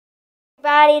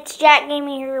Everybody, it's Jack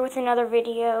Gaming here with another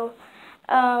video.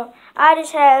 I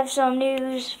just have some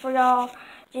news for y'all,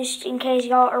 just in case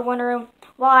y'all are wondering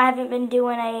why I haven't been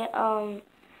doing any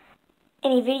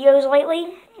videos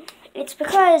lately. It's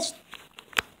because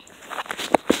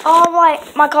all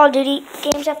my Call of Duty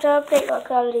games have to update, like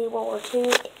Call of Duty World War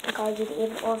II and Call of Duty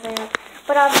Infinite Warfare.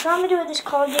 But I'm trying to do this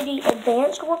Call of Duty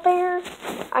Advanced Warfare.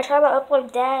 I tried to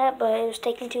upload that, but it was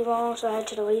taking too long, so I had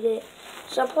to delete it.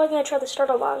 So I'm probably going to try to start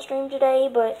a live stream today,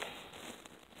 but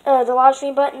the live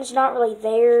stream button's not really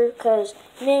there because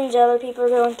millions of other people are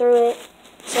going through it.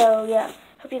 So yeah,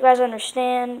 hope you guys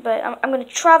understand. But I'm going to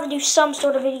try to do some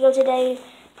sort of video today.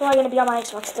 Probably going to be on my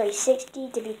Xbox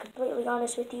 360, to be completely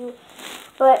honest with you.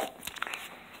 But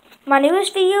my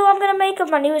newest video I'm going to make of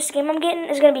my newest game I'm getting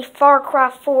is going to be Far Cry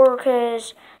 4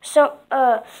 because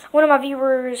one of my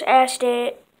viewers asked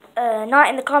it, not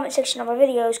in the comment section of my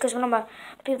videos, because one of my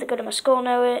people that go to my school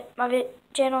know it, my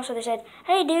channel, so they said,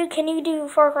 hey dude, can you do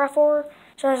Far Cry 4?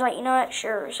 So I was like, you know what,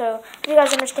 sure. So, if you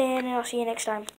guys understand, and I'll see you next time.